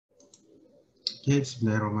Okay,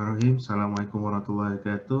 Bismillahirrahmanirrahim. Assalamualaikum warahmatullahi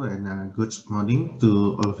wabarakatuh, and good morning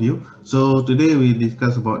to all of you. So today we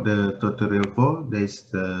discuss about the tutorial 4. There is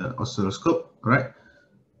the oscilloscope, right?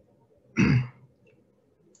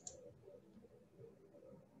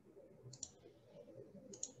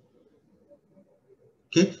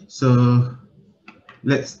 Okay, so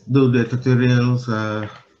let's do the tutorials 4.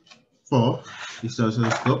 This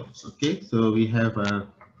oscilloscope. Okay, so we have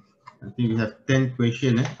I think we have 10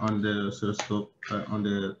 questions on the oscilloscope on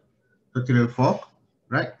the tutorial 4,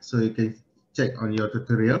 right? So you can check on your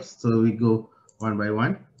tutorials. So we go one by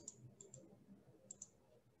one.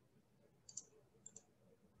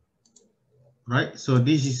 Right, so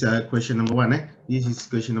this is question number 1. This is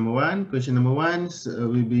question number 1. Question number 1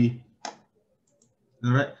 will be,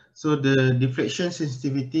 all right. So the deflection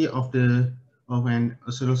sensitivity of an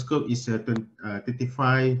oscilloscope is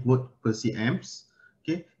 35 volt per cm.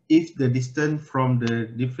 Okay, if the distance from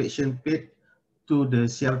the deflection plate to the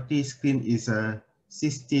CRT screen is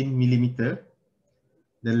 16 millimeter,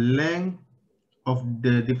 the length of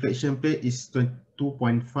the deflection plate is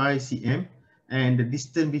 2.5 cm, and the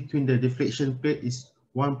distance between the deflection plate is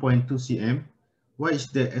 1.2 cm. What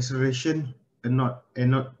is the acceleration anode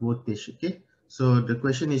voltage? Okay, so the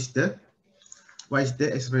question is what is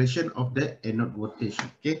the acceleration of the anode voltage?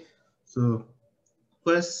 Okay, so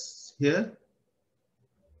first here,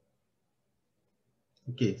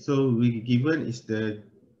 okay, so we given is the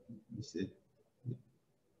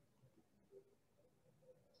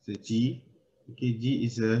G. Okay, G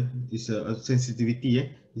is a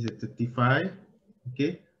sensitivity, is a 35,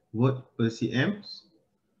 okay, volt per cm.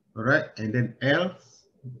 All right, and then L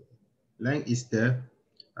length is the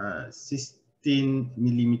 16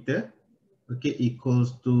 millimeter, okay,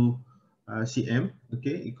 equals to cm,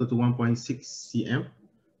 okay, equal to 1.6 cm.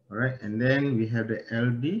 All right, and then we have the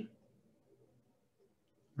LD,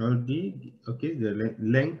 okay, the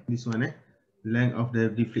length, this one, length of the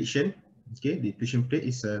deflection, okay, deflection plate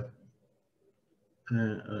is a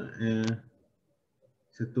 2.5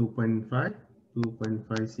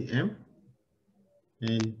 cm,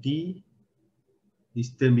 and D,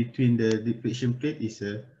 distance between the deflection plate is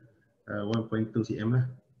 1.2 cm lah.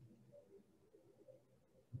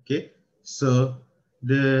 Okay, so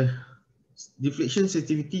the deflection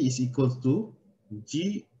sensitivity is equals to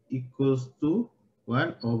G equals to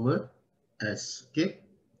 1 over S. Okay,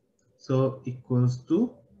 so equals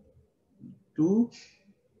to 2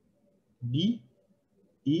 D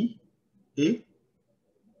E A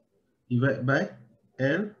divided by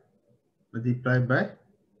L multiplied by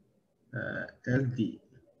LD.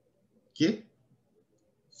 Okay,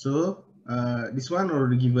 so this one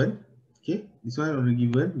already given. Okay, this one already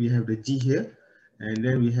given. We have the G here, and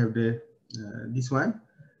then we have the this one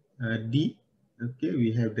D. Okay,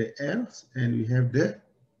 we have the L, and we have the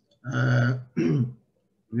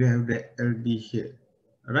we have the LD here.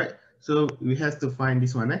 All right, so we have to find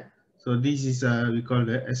this one. So this is we call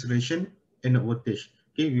the acceleration and the voltage.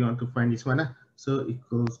 Okay, we want to find this one. So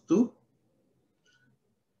equals to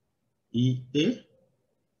EA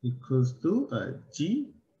equals to G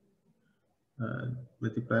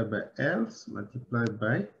multiplied by L multiplied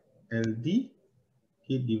by LD,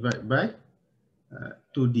 okay, divided by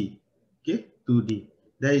 2D, okay, 2D.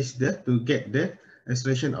 That is to get the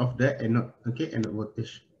acceleration of the anode, okay, anode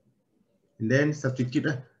voltage. And then substitute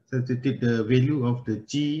the value of the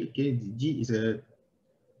G, okay, G is a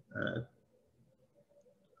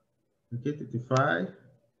okay, 35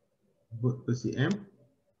 volt per cm,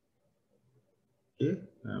 okay,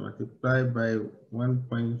 multiplied by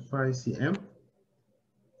 1.5 cm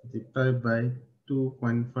multiplied by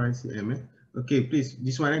 2.5 cm. Okay, please,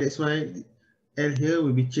 this one, that's why L here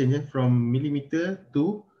will be changed from millimeter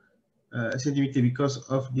to centimeter, because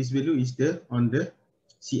of this value is on the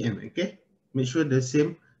cm. Okay, make sure the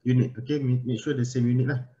same unit. Okay, make sure the same unit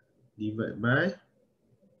lah. Divide by,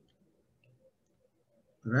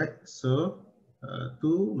 right, so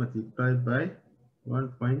 2 multiplied by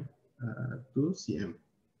 1.2 cm.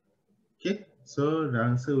 Okay, so the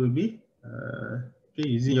answer will be okay,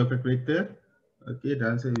 using your calculator, okay, the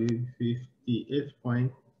answer will be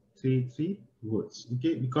 58.33 volts.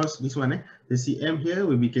 Okay, because this one, the cm here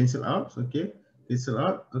will be cancelled out. Okay, cancel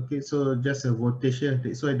out. Okay, so just a voltage here.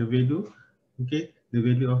 That's why the value, okay, the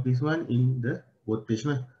value of this one in the voltage.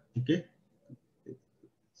 Okay,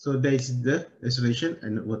 so that is the acceleration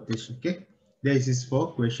and voltage. Okay, this is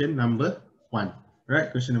for question number 1. Right,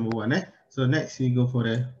 question number 1. So next we go for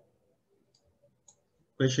the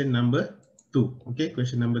question number 2. Okay,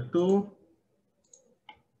 question number 2.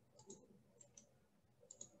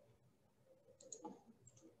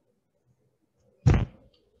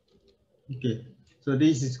 Okay, so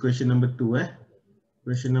this is question number 2.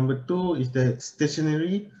 Question number 2 is the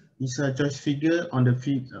stationary ESA choice figure on the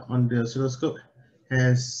oscilloscope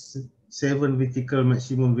has 7 vertical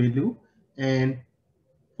maximum value and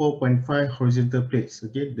 4.5 horizontal plates.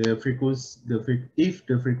 Okay, the frequency, if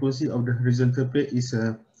the frequency of the horizontal plate is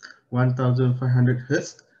 1500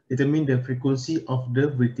 hertz, determine the frequency of the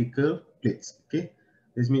vertical plates. Okay,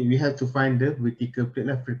 this means we have to find the vertical plate,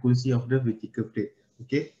 frequency of the vertical plate.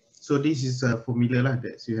 Okay, so this is a formula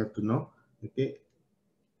that you have to know. Okay,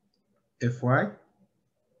 Fy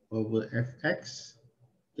over Fx.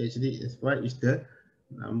 Actually, Fy is the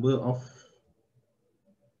number of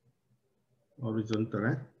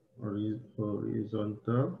horizontal,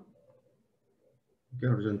 horizontal, okay,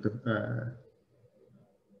 horizontal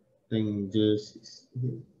tangents,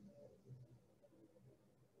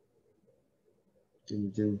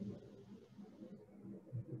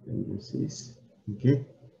 tangencies, okay,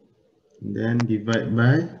 and then divide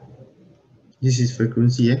by, this is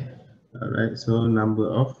frequency, all right, so number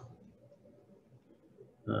of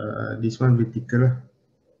this one vertical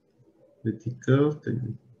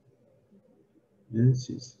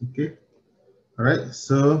tangencies, okay, all right,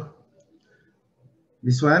 so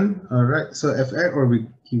this one, all right, so Fr will be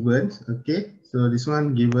given, okay, so this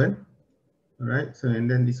one given. All right, so and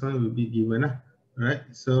then this one will be given. All right,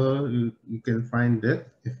 so you can find the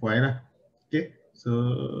Fy. Okay,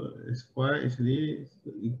 so Fy actually,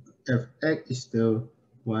 Fx is the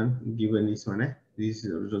one given this one. This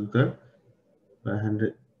is horizontal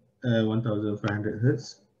 500, 1500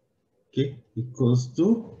 hertz. Okay, equals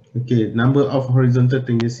to, okay, number of horizontal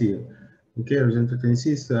tangency. Okay, horizontal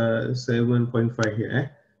tangency is 7.5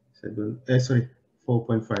 here.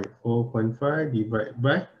 4.5. 4.5 divided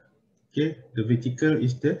by, okay, the vertical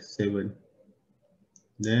is the 7.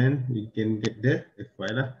 Then we can get the Fy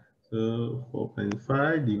lah. So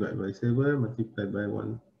 4.5 divided by 7 multiplied by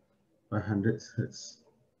 500 hertz.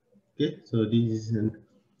 Okay, so this is an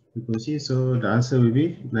frequency. So the answer will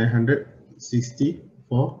be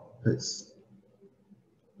 964 hertz.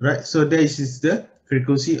 Right, so this is the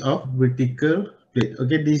frequency of vertical plate.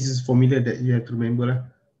 Okay, this is formula that you have to remember lah.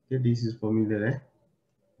 Okay, this is formula.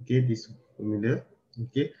 Okay, this formula.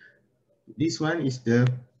 Okay, this one is the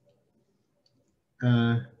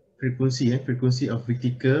frequency of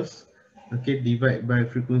verticals, okay, divide by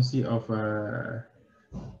frequency of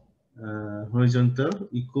horizontal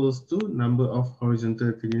equals to number of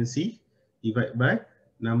horizontal tangency divide by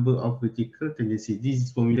number of vertical tangency. This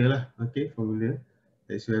is formula lah, okay, formula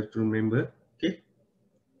that you have to remember. Okay,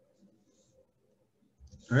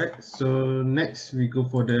 all right, so next we go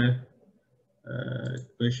for the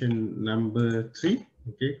question number 3.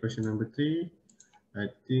 Okay, question number 3, I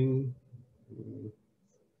think,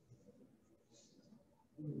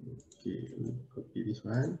 okay, copy this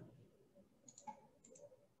one.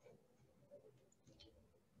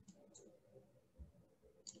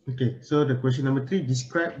 Okay, so the question number 3,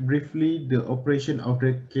 describe briefly the operation of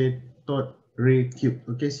the cathode ray tube.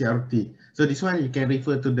 Okay, CRT. So this one you can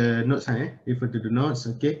refer to the notes, refer to the notes.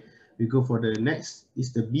 Okay, we go for the next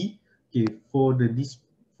is the B. Okay, for the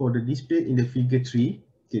display in the figure 3.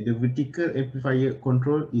 Okay, the vertical amplifier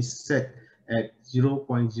control is set at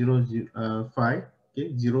 0.005.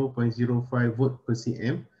 Okay, 0.05 volt per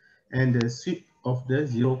cm, and the sweep of the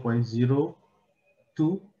 0.02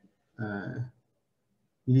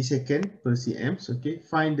 millisecond per cm. Okay,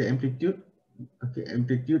 find the amplitude, okay,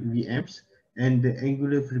 amplitude Vms, and the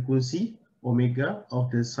angular frequency omega of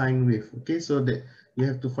the sine wave. Okay, so that you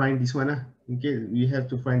have to find this one. Okay, we have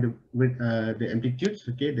to find the amplitudes.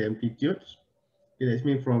 Okay, the amplitudes. Okay, that's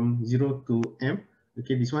mean from 0 to m.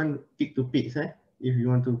 Okay, this one peak to peak. If you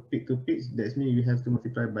want to peak to peak, that's mean you have to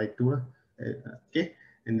multiply by 2. Okay,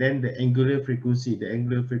 and then the angular frequency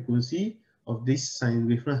of this sine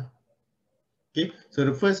wave. Okay, so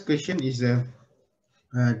the first question is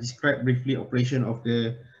describe briefly operation of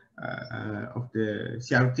the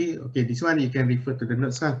CRT. Okay, this one you can refer to the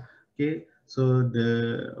notes. Okay, so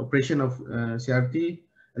the operation of CRT,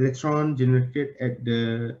 electron generated at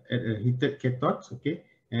a heated cathode, okay,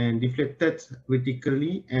 and deflected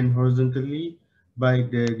vertically and horizontally by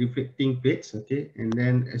the deflecting plates, okay, and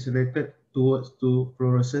then accelerated towards to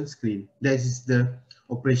fluorescent screen. That is the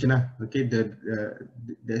operation. Okay,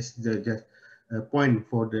 that's the just point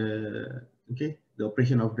for the, okay, the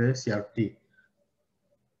operation of the CRT.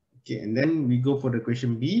 Okay, and then we go for the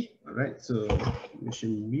question B. All right, so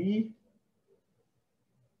question B.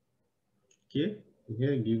 Okay,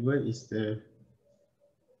 here given is the,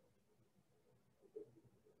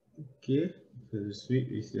 okay, so the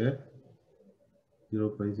sweep is the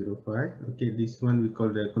 0.05. Okay, this one we call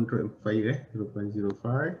the control amplifier,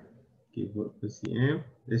 0.05. Okay, volt per cm.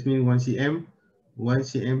 That means 1 cm 1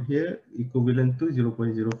 cm here equivalent to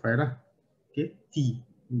 0.05 lah. Okay, T.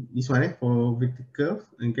 This one for vertical,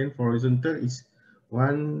 and then for horizontal is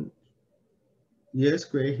 1 here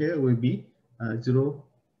square here will be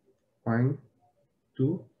 0.2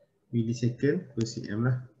 millisecond per cm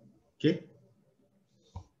lah. Okay.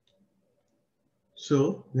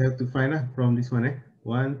 So we have to find from this one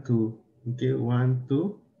 1 2. Okay, 1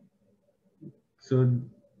 2. So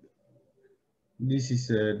this is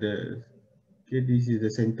the okay, this is the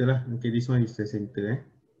center lah. Okay, this one is the center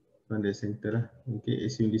on the center lah. Okay,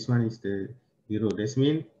 assume this one is the 0. That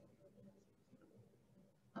means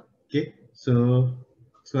okay. So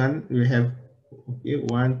this one we have okay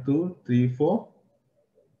 1 2 3 4.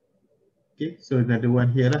 Okay, so another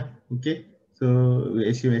one here lah. Okay, so we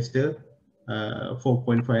assume as the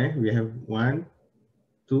 4.5. We have 1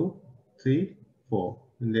 2 3 4,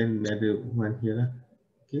 and then another one here lah.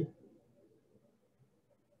 Okay.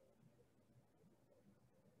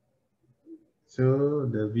 So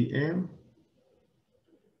the VM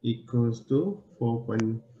equals to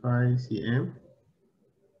 4.5 cm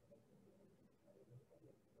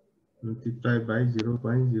multiplied by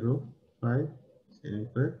 0.05 cm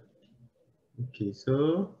per. Okay,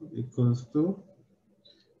 so equals to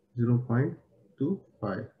 0.25.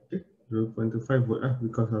 Okay, 0.25 volt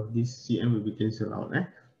because of this cm will be cancelled out.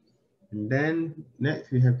 And then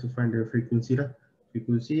next we have to find the frequency lah.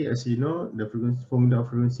 Frequency, as you know, the frequency formula of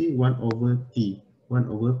frequency 1 over T, 1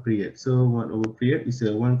 over period. So 1 over period is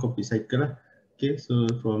a 1 complete cycle lah. Okay, so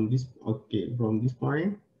from this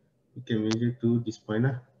point we can measure to this point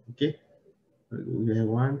lah. Okay, we have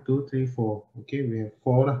 1 2 3 4. Okay, we have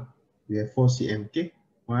 4 lah. We have 4 cm. Okay,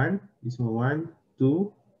 this one 1 2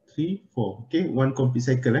 3 4. Okay, 1 complete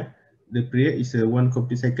cycle The period is a 1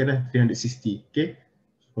 complete cycle 360. Okay,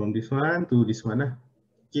 from this one to this one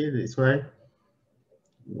Okay, that's why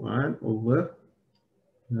 1 over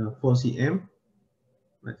 4 cm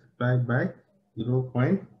multiplied by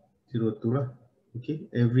 0.02 lah. Okay,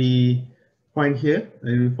 every point here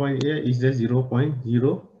is the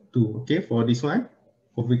 0.02. Okay, for this one,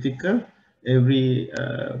 for vertical, every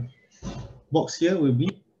box here will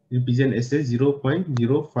be represented as the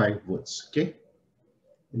 0.05 volts. Okay,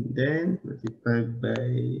 and then multiplied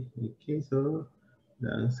by, okay, so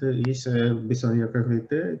the answer is based on your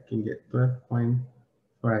calculator, you can get 12.5.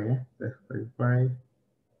 12.5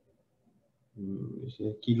 it's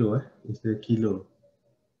a kilo. It's the kilohertz.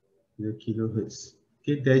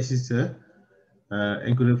 Okay, this is a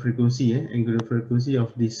angular frequency. Angular frequency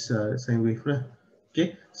of this sine wave lah.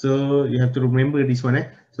 Okay, so you have to remember this one.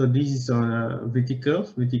 So this is on vertical.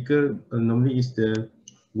 Vertical normally is the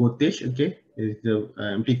voltage. Okay, is the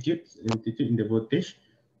amplitude in the voltage.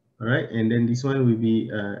 All right, and then this one will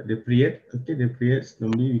be the period. Okay, the periods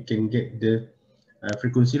normally we can get the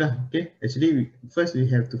frequency lah. Okay, actually first we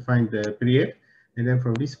have to find the period, and then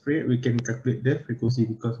from this period we can calculate the frequency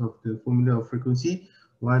because of the formula of frequency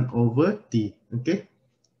 1 over T. Okay,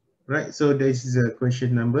 right, so this is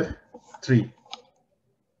question number 3.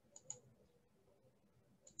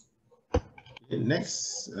 Okay,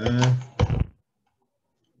 next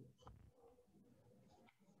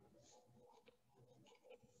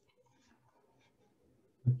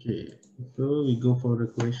okay, so we go for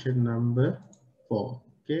the question number 4.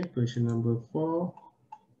 Okay, question number 4.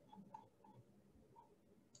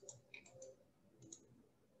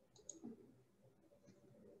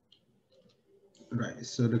 Right,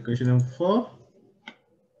 so the question number 4.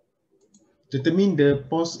 Determine the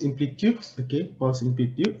pulse amplitude, okay, pulse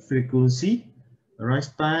amplitude, frequency,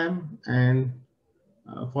 rise time, and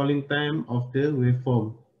falling time of the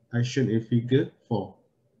waveform as shown in figure 4.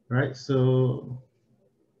 Right, so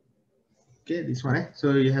okay, this one.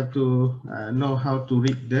 So you have to know how to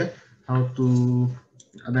read how to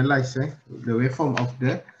analyze the waveform of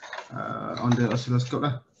the on the oscilloscope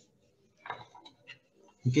lah.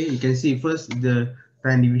 Okay, you can see first the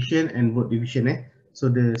time division and volt division. So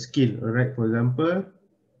the scale, all right. For example,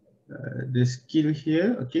 the scale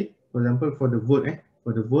here, okay. For example, for the volt,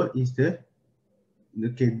 for the volt is the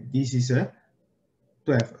okay. This is a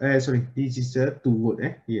 12. Sorry, this is a 2 volt.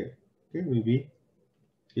 Here, okay, will be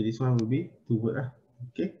okay. This one will be 2 volt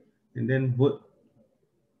Okay, and then volt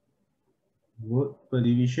per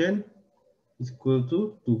division is equal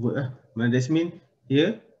to 2 volt But that means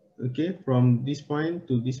here, okay, from this point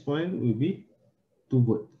to this point will be 2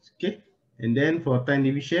 volts. Okay, and then for time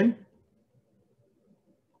division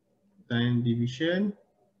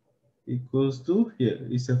equals to here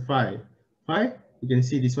is a 5. You can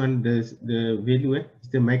see this one, the value is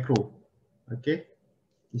the micro. Okay,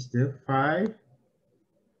 it's the 5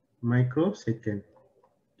 microsecond.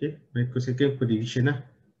 Okay, microsecond per division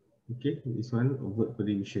Okay, this one volt per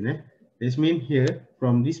division. This means here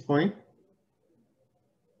from this point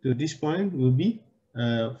to this point will be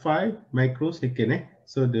 5 microsecond.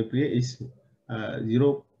 So the period is 5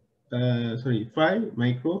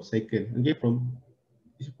 microsecond. Okay, from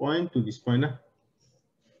this point to this point.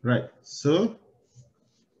 Right. So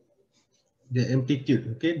the amplitude.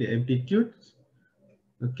 Okay, the amplitude.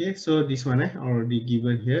 Okay, so this one already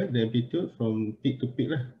given here, the amplitude from peak to peak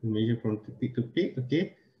lah. We measure from peak to peak.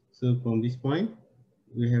 Okay, so from this point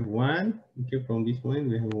we have one. Okay, from this point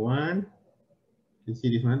we have one. You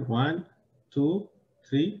see this one, 1, 2,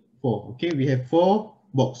 3, 4. Okay, we have 4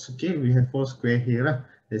 box. Okay, we have 4 square here lah.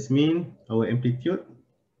 That means our amplitude,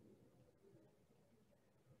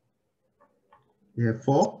 we have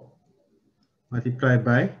 4 multiplied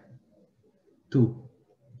by 2.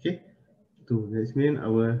 Okay, 2. That means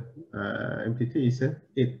our amplitude is 8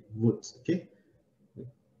 volts. Okay,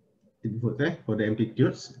 8 volts for the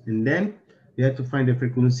amplitudes. And then we have to find the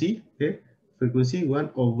frequency. Okay, frequency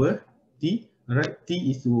 1 over T. Alright,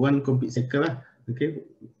 T is 1 complete cycle lah. Okay,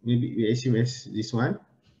 maybe we assume as this one.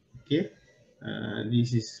 Okay,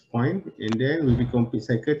 this is point, and then will be complete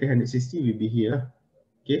cycle 360 will be here.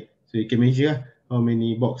 Okay, so you can measure how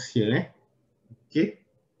many box here. Okay,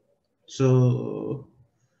 so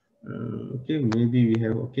okay, maybe we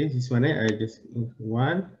have this one. I just 1,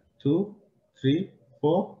 2, 3,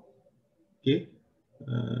 4. Okay,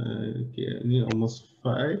 okay, ini almost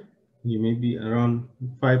 5. Maybe around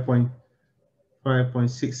 5.6.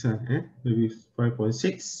 Maybe 5.6.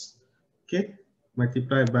 Okay,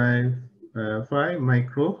 multiplied by 5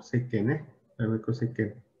 microsecond. 5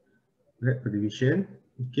 microsecond. Right, per division.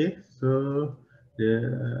 Okay, so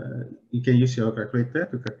you can use your calculator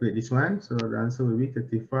to calculate this one. So the answer will be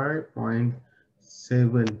 35.7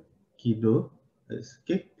 kilo.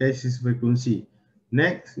 Okay, that is frequency.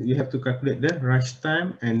 Next, you have to calculate the rush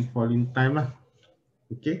time and falling time lah.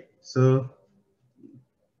 Okay, so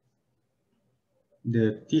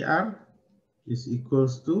the TR is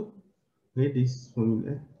equals to this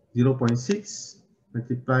formula 0.6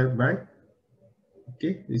 multiplied by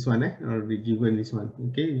this one already given this one.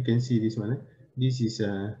 Okay, you can see this one. This is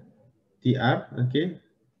TR. Okay,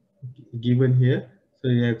 given here, so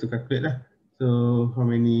you have to calculate lah. So how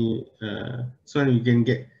many so you can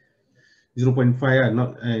get 0.5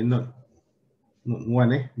 not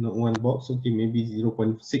one not one box. Okay, maybe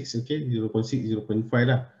 0.6. Okay, 0.6, 0.5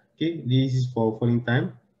 lah. Okay, this is for falling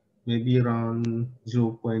time, maybe around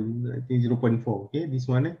 0. I think 0.4. Okay, this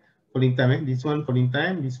one falling time. This one falling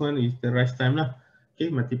time, this one is the rush time lah.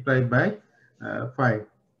 Okay, multiplied by 5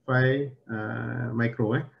 micro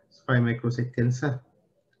 5 microseconds lah.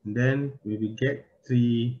 And then we will get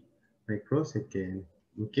 3 microsecond.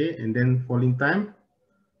 Okay, and then falling time.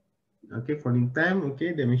 Okay, falling time.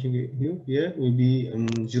 Okay, dimension here will be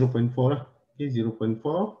 0.4 lah. Okay,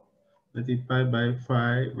 0.4 multiplied by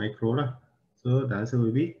 5 micro lah. So the answer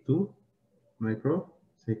will be 2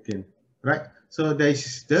 microsecond. Right. So that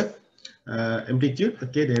is the amplitude.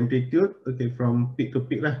 Okay, the amplitude. Okay, from peak to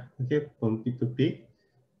peak lah. Okay, from peak to peak.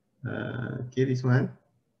 Okay, this one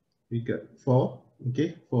we got 4.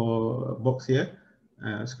 Okay, for box here,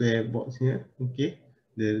 square box here. Okay,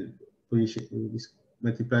 the position is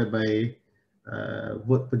multiplied by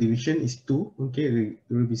volt per division is 2. Okay,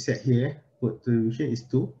 it will be set here. Volt per division is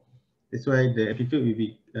 2. That's why the amplitude will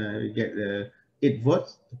be we get 8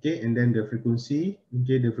 volts. Okay, and then the frequency.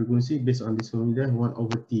 Okay, the frequency based on this formula 1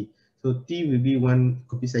 over T. So T will be 1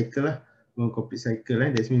 complete cycle lah. 1 complete cycle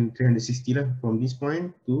lah. That means 360 lah from this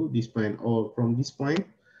point to this point, or from this point.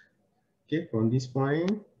 Okay, from this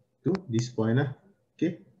point to this point lah.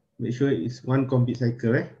 Okay, make sure it's 1 complete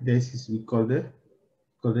cycle. This is we call the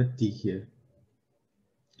T here.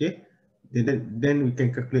 Okay, then we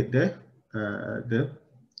can calculate the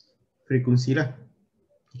frequency lah.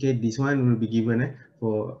 Okay, this one will be given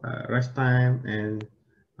for rush time and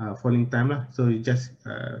falling time lah. So you just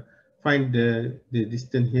find the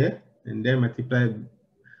distance here and then multiply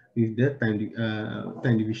with the time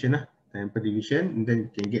division lah, time per division, and then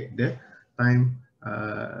you can get the time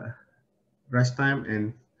rush time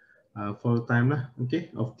and fall time lah. Okay,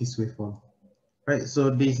 of this waveform. Right. So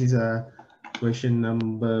this is question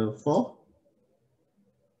number 4.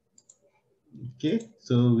 Okay,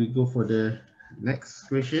 so we go for the next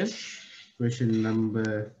question. Question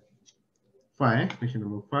number 5. Question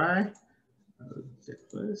number 5. I'll check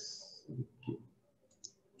first. Okay.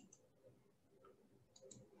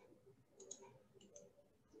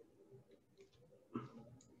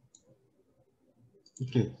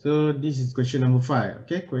 Okay, so this is question number 5.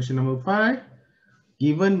 Okay, question number 5.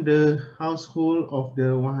 Given the household of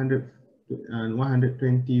the 120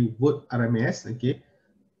 volt RMS, okay,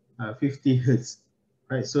 50 hertz,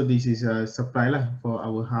 right? So this is a supply lah for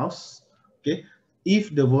our house. Okay, if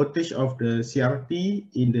the voltage of the CRT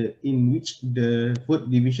in which the volt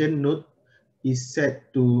division node is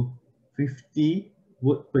set to 50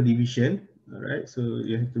 volt per division, all right? So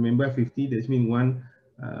you have to remember 50. That means one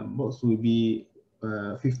box will be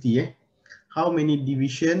 50. How many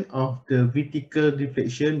division of the vertical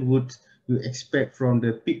deflection would you expect from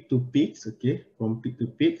the peak to peaks? Okay, from peak to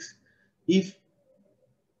peaks.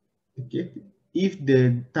 Okay, if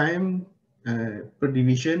the time per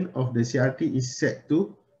division of the CRT is set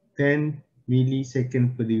to 10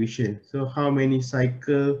 millisecond per division. So how many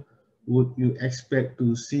cycle would you expect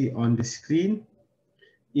to see on the screen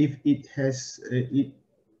if it has 8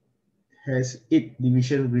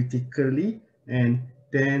 division vertically and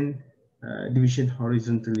 10 division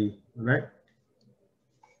horizontally, right?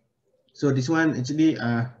 So this one actually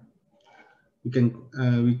we can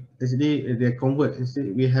we actually they convert.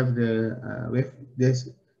 Actually, we have the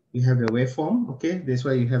we have the waveform. Okay, that's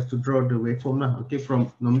why you have to draw the waveform lah. Okay,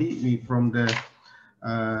 from normally from the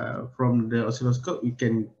oscilloscope we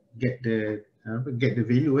can get the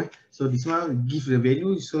value. So this one give the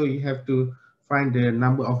value. So you have to find the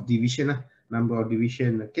number of division lah. Number of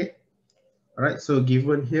division. Okay. All right. So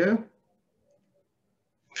given here,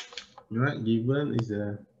 all right. Given is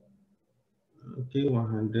a okay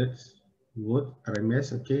 100 volt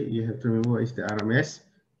RMS. Okay, you have to remember what is the RMS.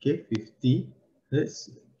 Okay, 50 hertz.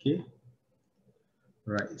 Okay,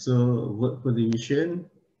 right. So volt per division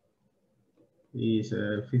is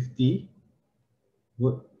 50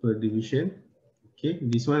 volt per division. Okay,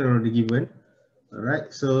 this one already given. All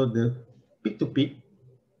right. So the peak to peak.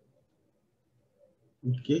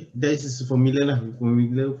 Okay, that is a formula lah.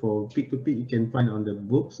 Formula for peak to peak you can find on the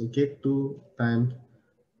books. Okay, 2 times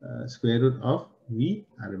square root of V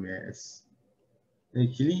RMS.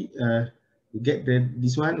 Actually get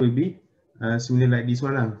this one will be similar like this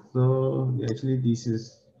one lah. So actually this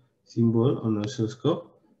is symbol on the oscilloscope,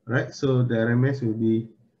 right? So the RMS will be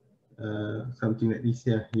something like this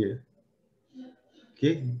here.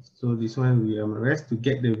 Okay, so this one will be RMS to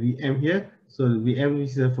get the VM here. So the VM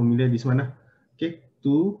is the formula this one lah. Okay,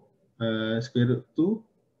 2 square root 2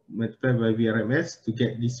 multiplied by VRMS to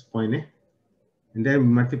get this point. And then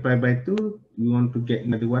multiply by 2, we want to get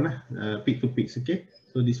another one, peak to peaks. Okay,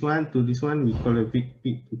 so this one to this one we call a peak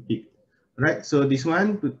to peak, right? So this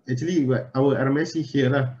one actually our RMS is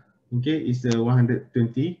here lah. Okay, is the 120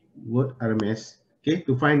 volt RMS. Okay,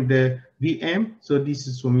 to find the VM, so this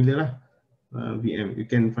is formula lah. VM you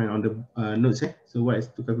can find on the notes. So what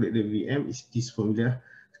is to calculate the VM is this formula,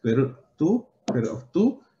 square root of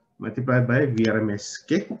 2 multiplied by VRMS.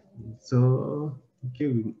 Okay, so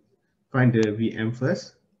okay we find the VM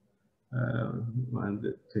first.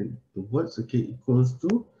 122 volts. Okay, equals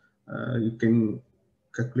to you can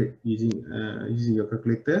calculate using your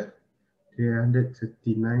calculator.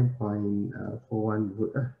 339.41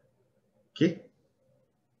 volt. Okay.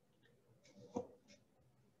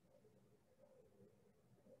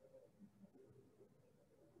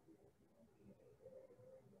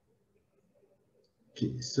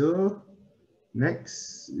 Okay, so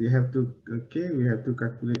next we have to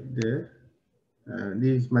calculate the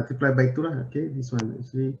this multiply by 2 lah. Okay, this one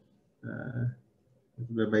actually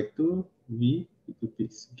multiply by 2 V to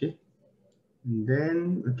fix. Okay, and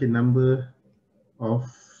then okay, number of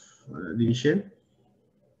division.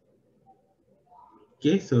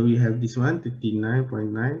 Okay, so we have this one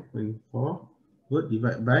 39.9.4 volt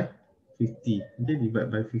divided by 50. Okay, divided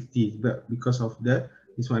by 50, but because of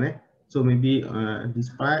this one, so maybe this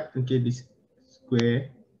part, okay, this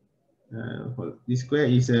square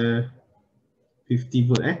is a 50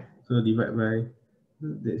 volt, so divide by,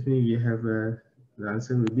 that means we have the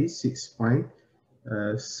answer will be 6.7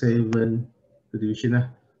 per division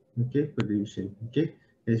lah. Okay, per division. Okay,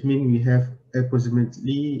 that means we have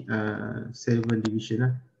approximately 7 division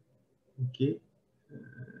lah. Okay,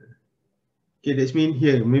 okay, that means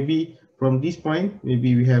here maybe from this point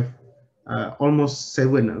maybe we have almost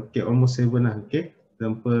 7. Okay, almost 7 lah. Okay,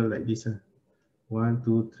 example like this 1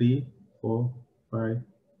 2 3 4 5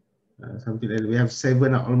 something like that. We have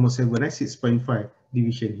 7, almost 7, 6.5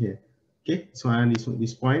 division here. Okay, so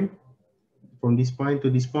this point, from this point to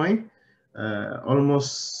this point,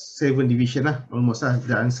 almost 7 division lah, almost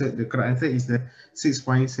the answer, the correct answer is the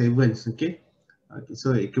 6.7. Okay, okay,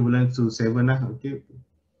 so equivalent to 7 lah. Okay,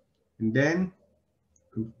 and then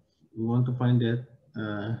we want to find the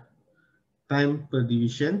time per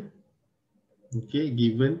division. Okay,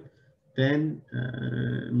 given 10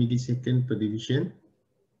 millisecond per division.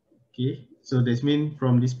 Okay, so that means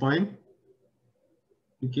from this point,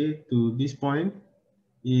 okay, to this point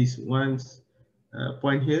is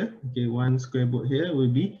point here, okay, one square board here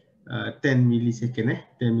will be 10 millisecond,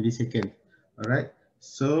 10 millisecond. All right.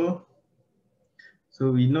 So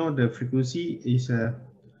we know the frequency is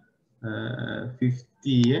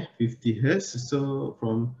 50, 50 hertz. So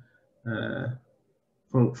from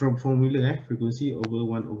formula, frequency over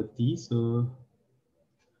 1 over t. So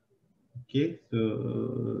okay, so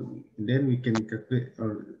then we can calculate,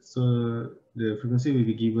 or so the frequency will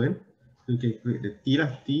be given. So we calculate the t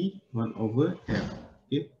lah, t 1 over f.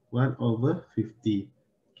 Okay, 1 over 50.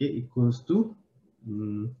 Okay, equals to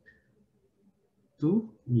 2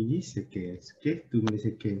 milliseconds. Okay, 2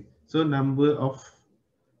 milliseconds. So number of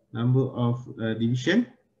division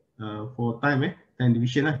for time, time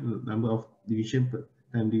division lah, number of division per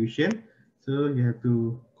time division. So you have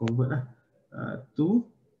to convert lah,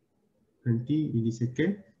 20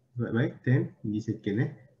 millisecond divided by 10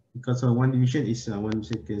 millisecond, because of one division is 1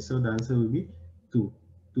 millisecond. So the answer will be 2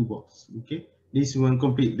 box. Okay, this one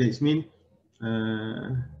complete. That means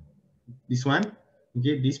this one,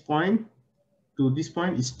 okay, this point to this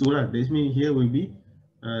point is 2 lah. That means here will be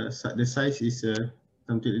the size is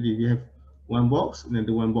something like this. We have one box and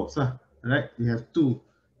another one box lah. Alright, we have 2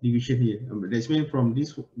 division here. That means from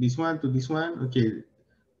this one to this one. Okay,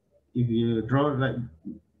 if you draw like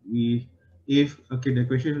okay, the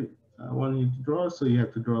question want you to draw, so you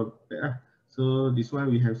have to draw that. So this one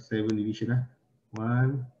we have 7 division.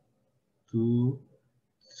 1, 2,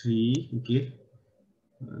 3. Okay,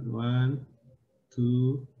 1,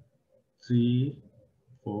 2, 3,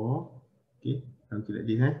 4. Okay, something like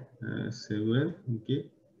this. 7. Okay.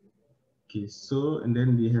 Okay, so and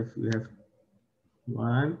then we have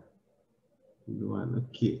 1, 1.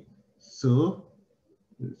 Okay, so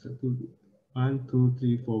 1, 2,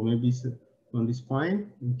 3, 4. Maybe on this point.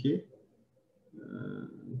 Okay.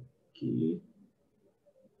 Okay.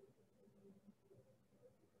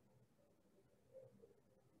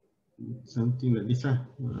 Something like this lah.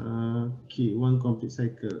 Okay, one complete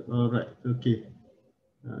cycle. All right. Okay.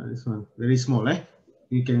 This one very small,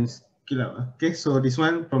 You can scale out. Okay, so this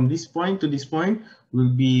one from this point to this point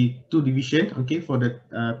will be 2 division. Okay, for the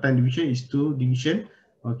time division is 2 division.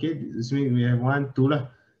 Okay, this means we have 1, 2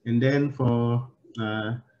 lah, and then for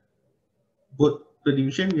both per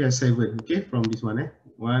division we have 7. Okay, from this one,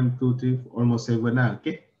 1, 2, 3, almost 7 lah.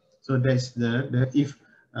 Okay, so that's the if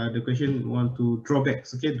the question want to draw back.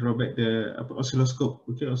 Okay, draw back the oscilloscope.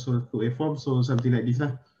 Okay, oscilloscope waveform. So something like this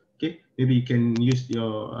lah. Okay, maybe you can use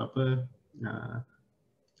your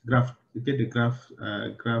graph. Okay, the graph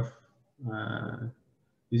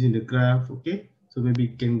using the graph. Okay, so maybe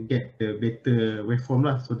you can get the better waveform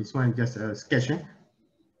lah. So this one just a sketch. All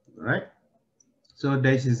right. So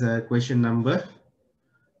this is question number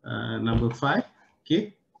 5.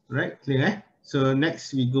 Okay, right, clear. So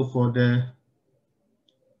next we go for the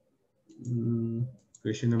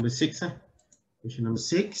question number 6. Question number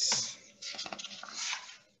 6.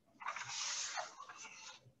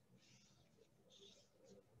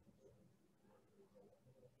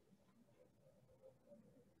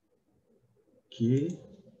 Okay.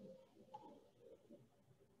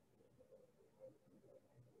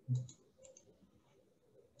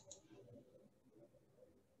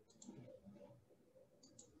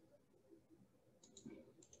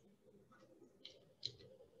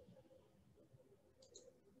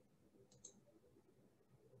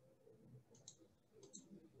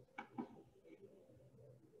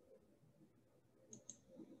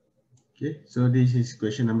 Okay, so this is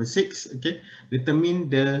question number 6. Okay, determine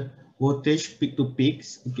the voltage peak to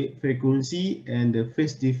peaks, okay, frequency and the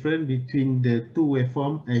phase difference between the two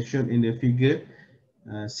waveform as shown in the figure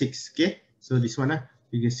 6. Okay, so this one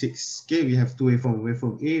figure 6. Okay, we have two waveform,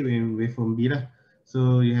 waveform A and waveform B lah.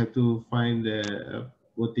 So you have to find the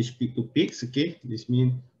voltage peak to peaks. Okay, this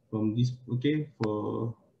means from this, okay,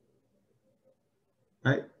 for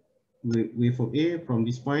right waveform A from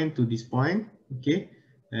this point to this point. Okay,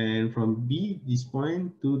 and from B this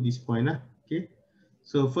point to this point lah. Okay,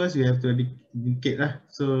 so first we have to indicate lah.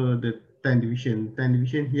 So the time division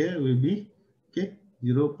here will be okay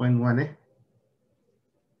 0.1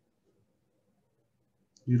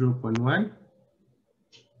 0.1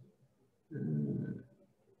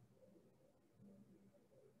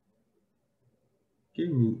 okay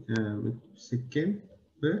second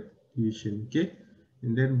per division. Okay,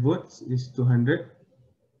 and then volts is 200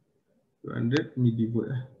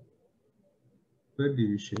 millivolt per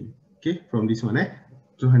division. Okay, from this one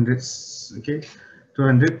 200, okay,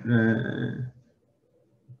 200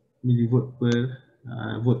 millivolt per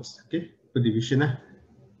volts, okay, per division lah.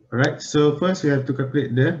 Alright, so first we have to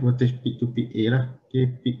calculate the voltage peak to peak A lah. Okay,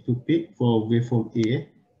 peak to peak for waveform A,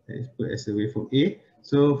 let's put as a waveform A.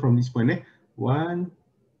 So from this point 1,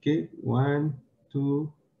 okay, 1,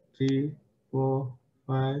 2, 3, 4,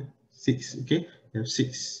 5, 6. Okay, we have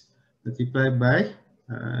 6 multiplied by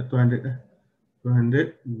 200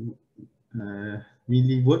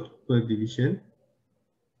 millivolt per division.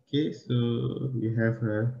 Okay, so we have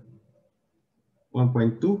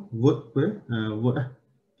 1.2 volt per volt.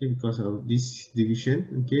 Okay, because of this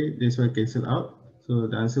division. Okay, that's why cancel out. So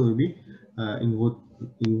the answer will be in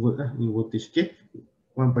voltage. Okay,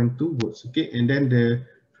 1.2 volts. Okay, and then the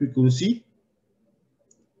frequency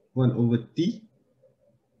 1 over T.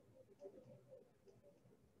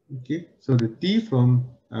 Okay, so the T from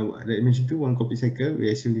dimension 2, 1 complete cycle,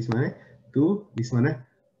 we assume this one, to this one,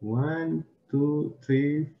 1, 2,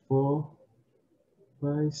 3, 4,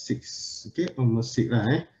 5, 6. Okay, almost 6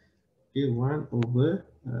 lah, Okay, 1 over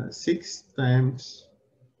 6 times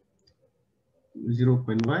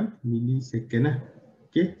 0.1 millisecond lah.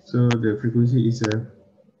 Okay, so the frequency is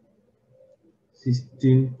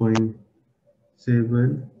 16.7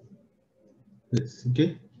 hertz.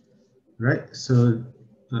 Okay, right, so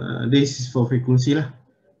this is for frequency lah,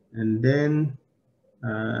 and then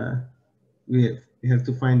we have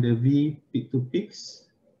to find the V peak to peaks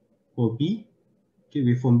for B. Okay,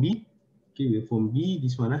 waveform B. Okay, waveform B,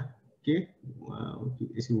 this one lah. Okay, okay,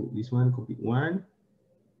 so this one complete 1,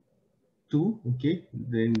 2. Okay,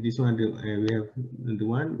 then this one we have the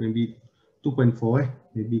one maybe 2.4,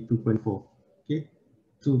 maybe 2.4. Okay,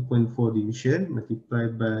 2.4 division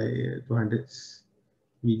multiplied by 200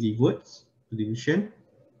 millivolts per division.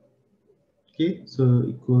 Okay, so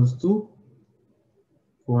equals to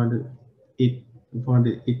 480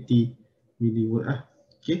 millivolt.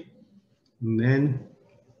 Okay, and then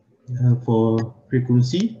for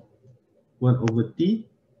frequency 1 over T.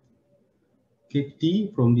 Okay, T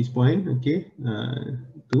from this point, okay,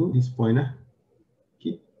 to this point.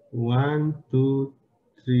 Okay, 1, 2,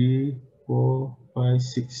 3, 4, 5,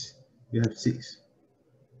 6. We have 6.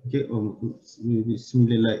 Okay,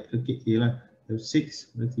 similar like okay, lah. Have 6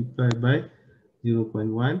 multiplied by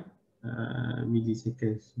 0.1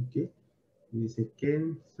 milliseconds. Okay,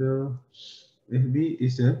 millisecond. So FB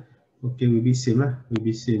is okay, will be same lah. Will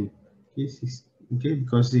be same. Okay, 6. Okay,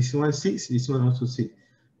 because this one 6, this one also 6.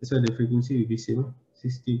 That's why the frequency will be same.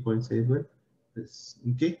 16.7. That's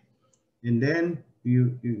okay. And then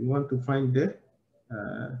you want to find the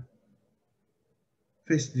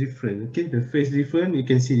phase difference. Okay, the phase difference, you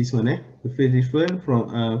can see this one. The phase difference from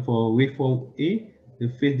for waveform A, the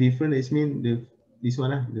phase difference is mean this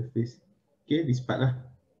one the phase. Okay, this part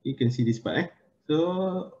you can see this part.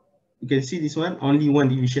 So you can see this one only one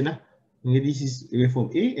division Okay, this is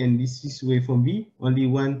waveform A and this is waveform B. Only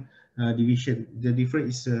one division. The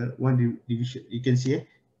difference is one division. You can see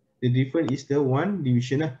the difference is the one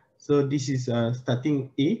division. So this is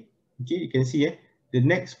starting A. Okay, you can see the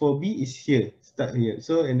next for B is here, start here.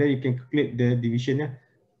 So and then you can calculate the division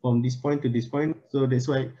from this point to this point. So that's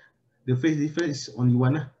why the phase difference is only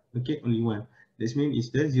one. Okay, only one. That means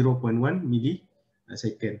it's the 0.1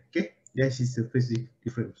 millisecond. Okay, that is the phase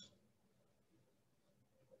difference.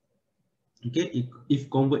 Okay, if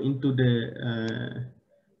convert into the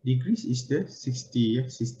degrees is the 60,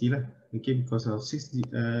 60 lah. Okay, because of 6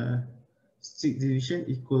 division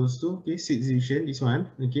equals to 6 division this one.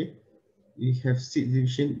 Okay, we have 6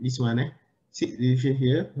 division this one 6 division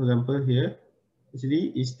here, for example here,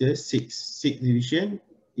 actually is the 6 division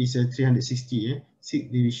is a 360 6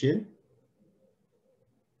 division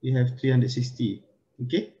we have 360.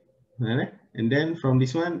 Okay, and then from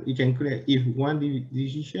this one you can create if one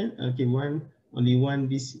division, okay, only one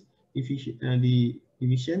this division, the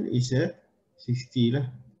division is a 60 lah.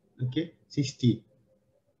 Okay, 60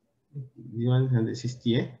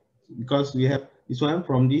 160 because we have this one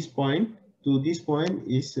from this point to this point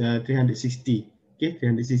is 360. Okay,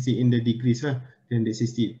 360 in the degrees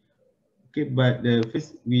 360. Okay, but the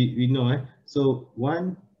first we know so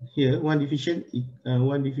one here, one division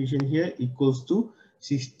here equals to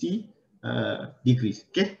 60 degrees.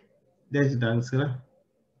 Okay, that's the answer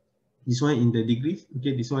This one in the degrees.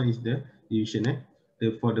 Okay, this one is the division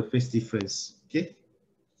for the phase difference. Okay,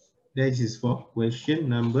 that is for question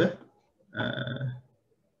number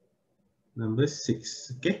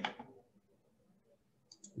 6. Okay,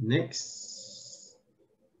 next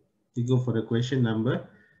we go for the question number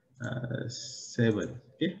 7.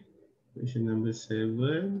 Okay, question number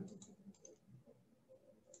 7.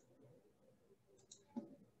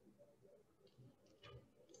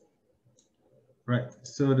 Right,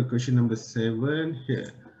 so the question number 7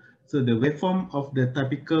 here. So the waveform of the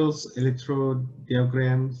typical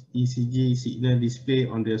electrodiagram ECG signal display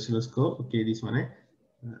on the oscilloscope. Okay, this one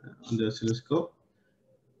on the oscilloscope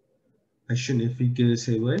I shown in figure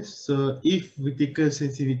 7. So if vertical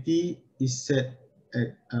sensitivity is set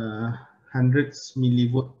at 100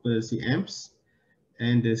 millivolt per cms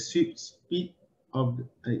and the sweep speed of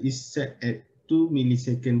is set at 2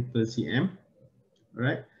 millisecond per cm,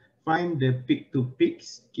 right? Find the peak to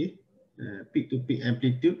peaks, okay, peak to peak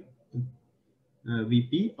amplitude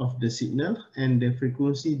Vp of the signal and the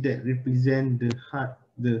frequency that represent the heart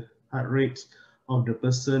rates of the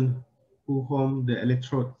person who whom the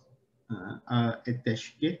electrode are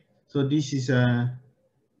attached. Okay, so this is a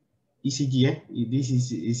ECG. This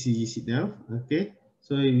is ECG signal. Okay,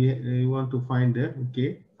 so we want to find the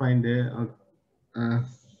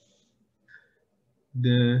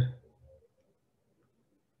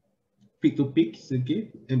peak to peak, okay,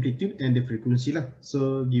 amplitude and the frequency lah.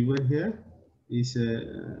 So given here is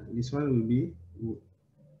this one will be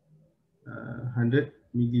 100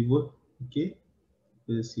 millivolt, okay,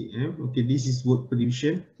 per cm. Okay, this is volt per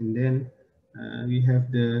division, and then we have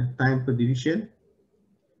the time per division.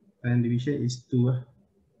 Time division is 2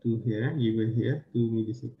 here, given here 2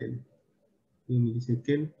 millisecond, 2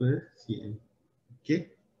 millisecond per cm. Okay,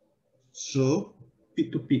 so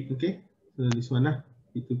peak to peak. Okay, so this one lah,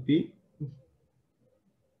 peak to peak.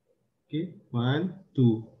 Okay, 1,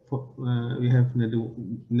 2. We have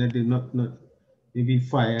another not maybe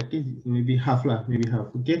 5. Okay, maybe half lah, maybe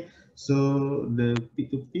half. Okay, so the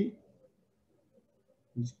peak to peak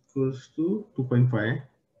is equals to 2.5.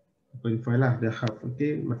 2.5 lah, the half.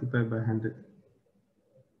 Okay, multiplied by 100.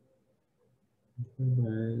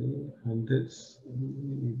 By 100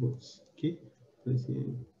 millivolts. Okay,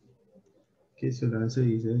 okay, so the answer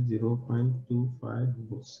is 0.25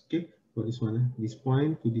 volts. Okay, for this one, this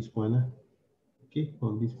point to this point. Okay,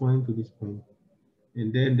 from this point to this point.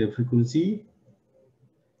 And then the frequency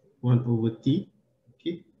 1 over T.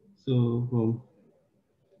 Okay, so from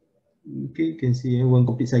okay, you can see one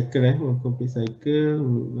complete cycle, one complete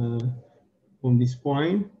cycle from this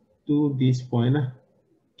point to this point.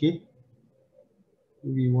 Okay,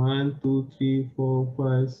 maybe 1, 2, 3, 4,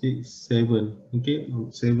 5, 6, 7. Okay,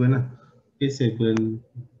 7 Okay, 7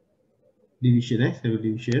 division, 7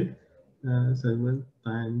 division. 7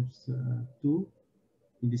 times 2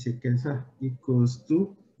 milliseconds equals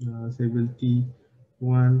to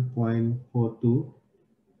 71.42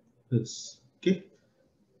 hertz. Okay,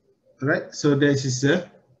 all right. So this is the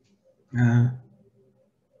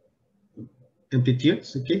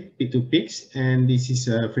amplitudes, okay, peak to peaks, and this is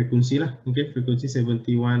frequency lah. Okay, frequency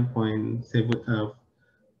 71.742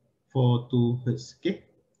 hertz. Okay.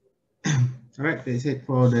 All right, that's it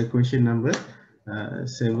for the question number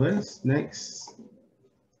 7. Next,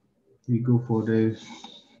 we go for the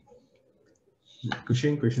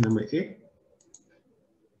question number 8.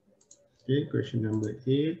 Okay, question number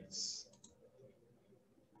 8.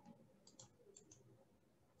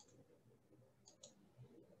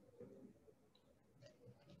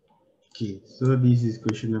 Okay, so this is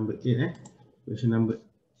question number 8. Question number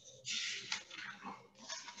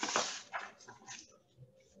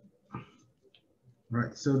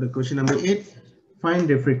Right, so the question number 8, find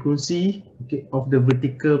the frequency, okay, of the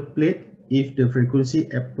vertical plate if the frequency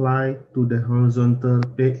applied to the horizontal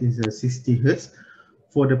plate is 60 hertz.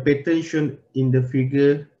 For the pattern shown in the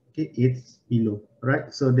figure, okay, it's below.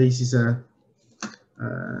 Right, so this is a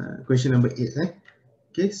question number 8.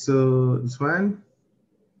 Okay, so this one,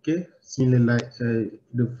 okay, similar like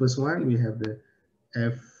the first one, we have the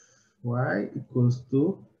Fy equals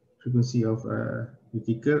to frequency of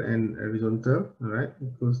vertical and horizontal. All right,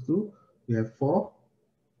 equals to, we have 4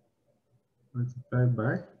 multiplied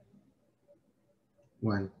by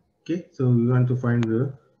 1. Okay, so we want to find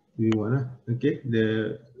the V1 okay,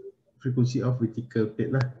 the frequency of vertical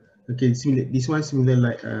plate lah. Okay, similar, this one similar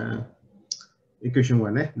like equation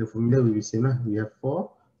 1. The formula will be same lah. We have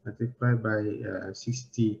 4 multiplied by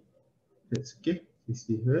 60 hertz. Okay,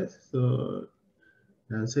 60 hertz. So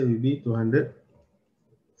the answer will be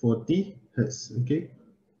 240 hertz. Okay,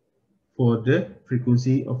 for the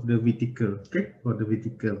frequency of the vertical. Okay, for the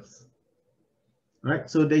verticals. Right,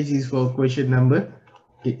 so this is for question number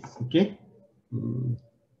 8. Okay.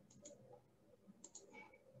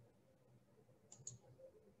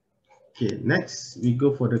 Okay, next we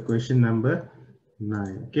go for the question number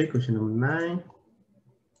 9. Okay, question number 9.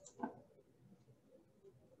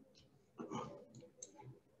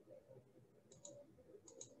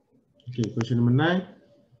 Okay, question number 9.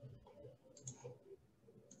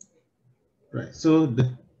 Right, so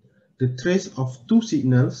the trace of 2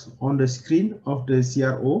 signals on the screen of the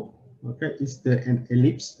CRO, okay, is an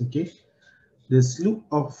ellipse. Okay, the slope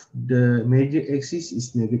of the major axis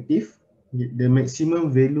is negative. The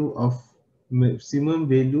maximum value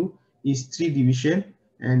is 3 division,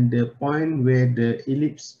 and the point where the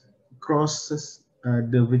ellipse crosses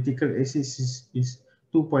the vertical axis is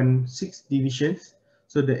 2.6 divisions.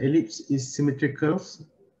 So the ellipse is symmetrical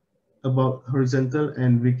about horizontal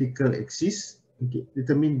and vertical axis. Okay,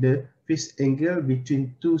 determine the phase angle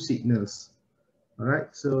between two signals. All right,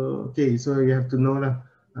 so okay, so you have to know lah,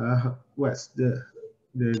 what's the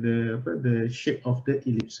shape of the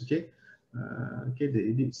ellipse. Okay, okay, the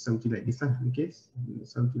ellipse something like this lah. Okay,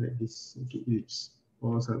 something like this. Okay, ellipse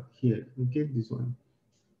or some here. Okay, this one.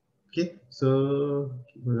 Okay, so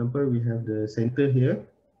for example, we have the center here.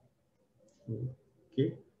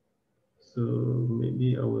 Okay, so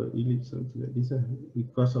maybe our ellipse something like this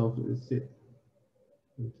because of the shape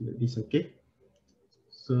something like this. Okay,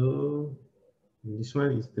 so this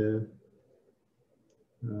one is the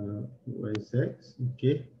y-axis.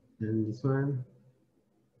 Okay, and this one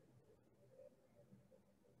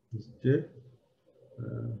is the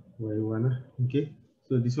y1 okay,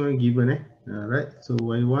 so this one given right, so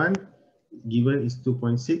y1 given is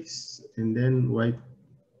 2.6, and then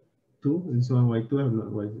y2, this one y2 I have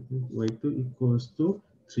not y2 equals to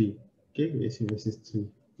 3. Okay, this is 3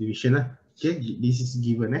 division okay, this is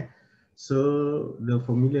given so the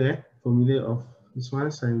formula of this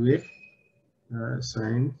one, sine wave,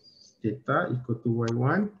 sine theta equal to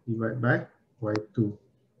y1 divided by y2.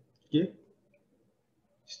 Okay,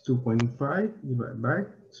 it's 2.5 divided by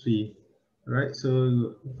 3. Alright, so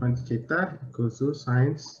find theta equals to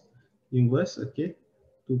sine inverse, okay,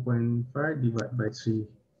 2.5 divided by 3.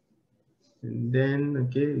 And then,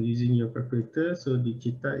 okay, using your calculator, so the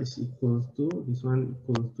theta is equal to, this one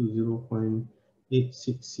equals to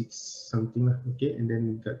 0.866 something lah, okay, and then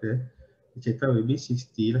we got the theta will be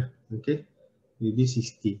 60 lah, okay, will be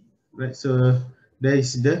 60. Right, so there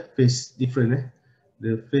is the phase difference,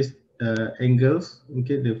 the phase angles,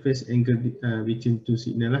 okay, the phase angle between two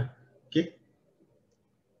signal lah, okay.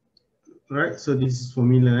 Alright, so this is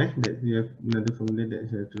formula that we have, another formula that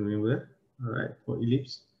you have to remember. Alright, for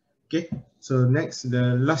ellipse. Okay, so next,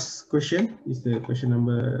 the last question is the question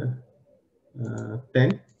number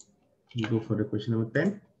 10. We go for the question number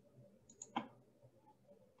 10.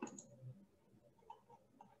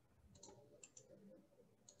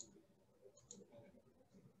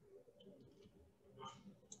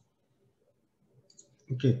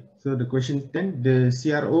 Okay, so the question 10, the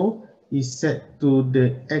CRO is set to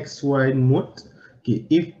the XY mode. Okay,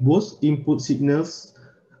 if both input signals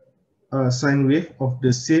sine wave of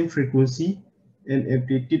the same frequency and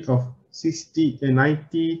amplitude of 60 and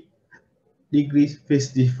 90 degrees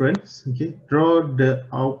phase difference, okay, draw the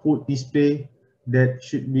output display that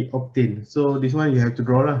should be obtained. So this one you have to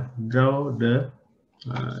draw the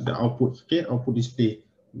output, okay, output display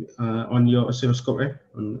on your oscilloscope,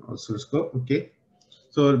 on oscilloscope, okay.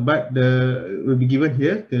 So but the will be given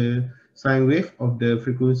here the sine wave of the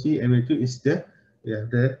frequency amplitude is the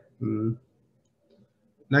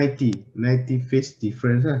 90 phase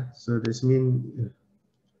difference. So that's mean,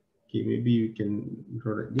 okay, maybe we can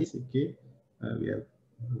draw like this. Okay, we have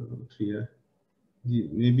 3.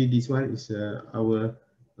 Maybe this one is our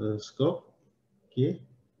scope. Okay,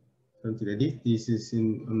 something like this. This is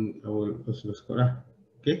in on our oscilloscope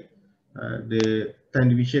Okay, the time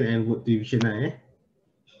division and work division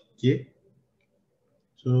Okay,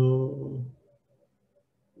 so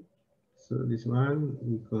this one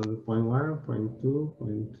equal 0.1, 0.2,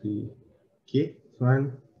 0.3. Okay, this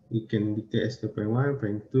one we can dictate as the 0.1,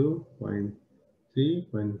 0.2, 0.3,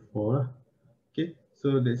 0.4. Okay,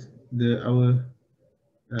 so that's the our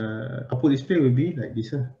output display will be like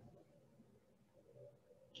this. Okay,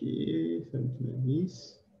 something like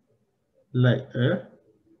this, like a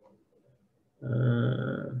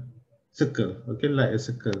circle. Okay, like a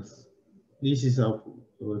circle. This is our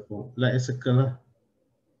waveform, like a circle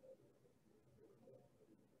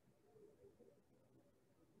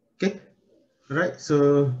Okay, right.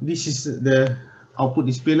 So this is the output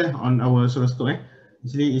display on our oscilloscope.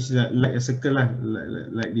 Actually, it's like a circle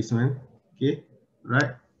like this one. Okay,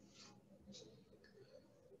 right.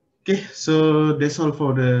 Okay, so that's all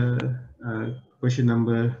for the question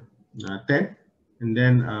number 10, and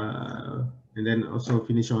then also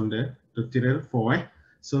finish on the tutorial 4.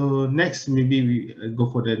 So next, maybe we go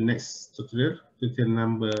for the next tutorial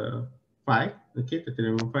number 5. Okay,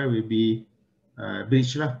 tutorial number 5 will be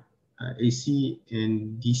bridge AC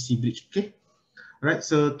and DC bridge. Okay, all right.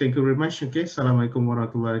 So thank you very much. Okay, Assalamualaikum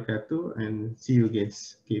warahmatullahi wabarakatuh, and see you again.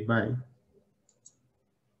 Okay, bye.